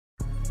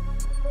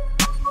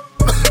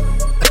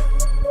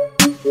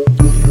Yeah.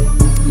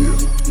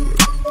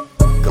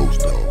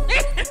 Ghost dog.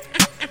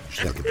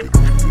 Like a big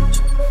bitch.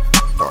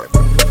 Alright,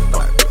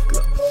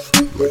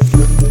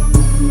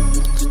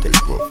 stay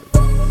puffin'.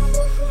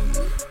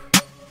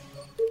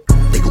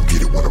 They gon'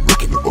 get it when I'm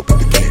wrecking them up in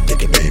the game,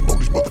 taking aim on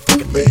these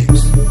motherfucking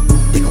lames.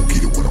 They gon'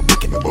 get it when I'm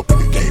wrecking them up in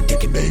the game,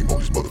 taking aim on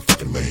these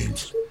motherfucking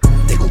lames.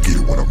 They gon' get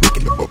it when I'm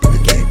wrecking them up in the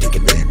game,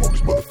 taking aim on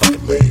these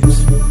motherfucking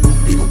lames.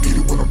 They gon' get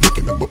it when I'm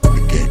wrecking them up in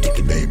the game,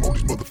 taking aim on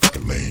these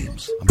motherfucking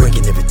lames. I'm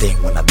breaking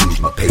everything when I lose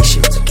my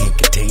patience. I can't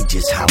contain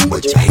just how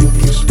much I hate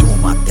this.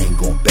 Doing my thing,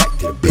 going back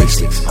to the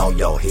basics. All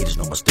y'all haters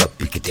know my stuff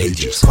be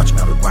contagious. Watch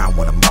me on the ground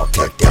when I'm all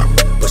tacked out.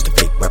 Bust the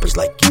fake rappers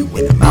like you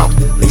in the mouth,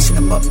 lacing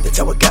them up, that's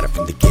how I got it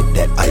from the get.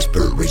 That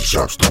iceberg, razor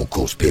sharp, stone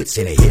cold spit.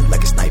 Send a hit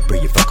like a sniper,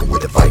 you fucking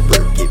with a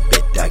viper. Get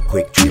bit, die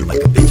quick, treat him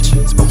like a bitch.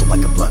 Smoke him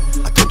like a blunt,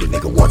 I told the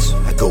nigga once.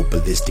 I go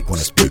ballistic when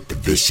I spit the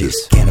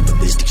vicious.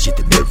 Cannibalistic shit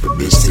that never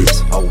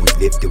misses. Always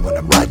lifted when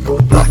I'm riding on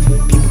the block.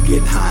 People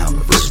getting high on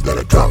the verses that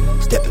I drop.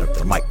 Stepping up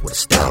the mic with a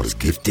style that's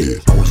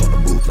gifted. Always on the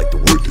move like the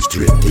wood that's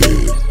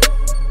drifted.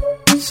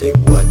 Say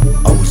what?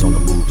 Always on the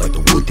move like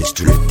the wood that's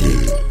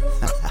drifted.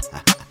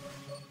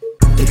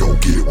 They gon'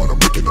 get it when I'm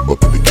wrecking them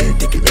up in the game,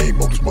 taking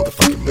aim on these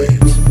motherfucking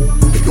lanes.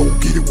 They gon'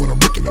 get it when I'm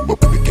wrecking them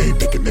up in the game,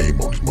 taking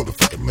aim on these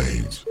motherfucking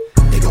lanes.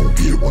 They gon'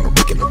 get it when I'm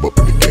wrecking them up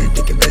in the game,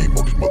 taking aim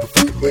on these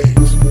motherfucking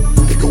lanes.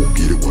 They gon'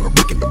 get it when I'm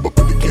wrecking them up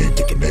in the game,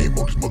 taking aim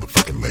on these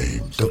motherfucking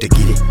lanes. Don't they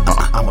get it?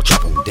 I'ma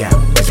chop them down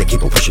as I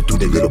keep on pushing through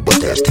the little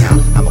bust-ass town.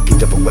 I'ma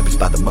keep up on weapons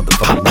by the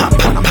motherfucking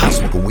pound. I'm high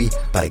smoking weed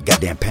by the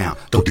goddamn pound.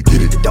 Don't they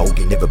get it? The dog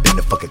ain't never been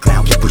a fucking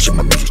clown. Keep pushing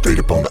my music straight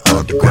up on the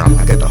underground.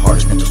 I got the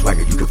hardest mental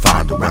swagger you can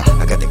find around.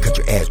 I got the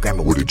country ass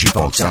grammar with a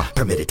G-funk sound.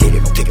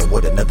 Premeditated, I'm taking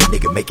what another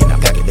nigga making. I'm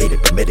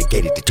calculated,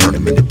 premedicated to turn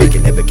them into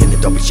bacon. Never can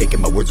it, don't be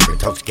shaking. My words are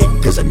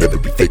intoxicating, cause I never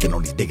be faking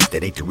on these niggas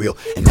that ain't too real.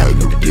 And now they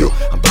know the deal.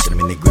 I'm busting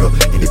them in their grill,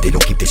 and if they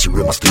don't keep that shit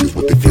real, my skin is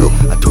what they feel.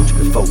 I told you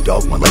before,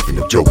 dog, my life ain't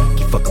no joke.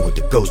 Keep fucking with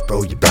the ghost,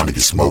 bro, you're bound to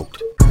get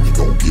smoked. They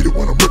gon' get it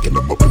when I'm wrecking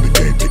them up in the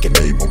game, taking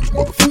aim on these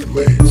motherfucking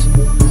lanes.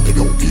 They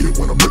gon' get it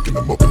when I'm wrecking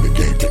them up in the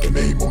game, taking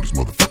aim on these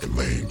motherfucking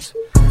lanes.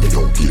 They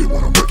gon' get it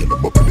when I'm wrecking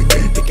them up in the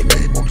game, taking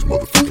aim on these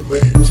motherfucking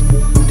lanes.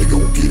 They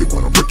gon' get it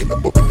when I'm wrecking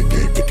them up in the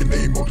game, taking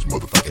aim on these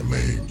motherfucking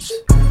lanes.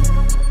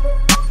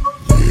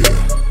 Yeah.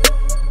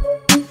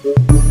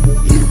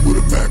 Hit him with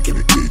a Mac and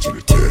a gauge and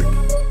a tech.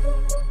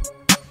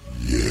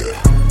 Yeah.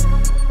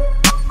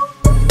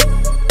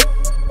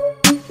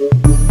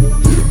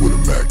 Hit him with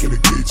a Mac and a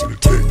gauge and a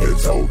tech.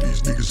 That's all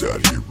these niggas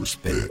out here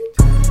respect.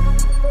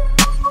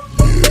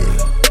 Yeah.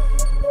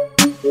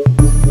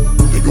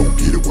 They gon'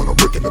 get it when I'm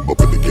wrecking them up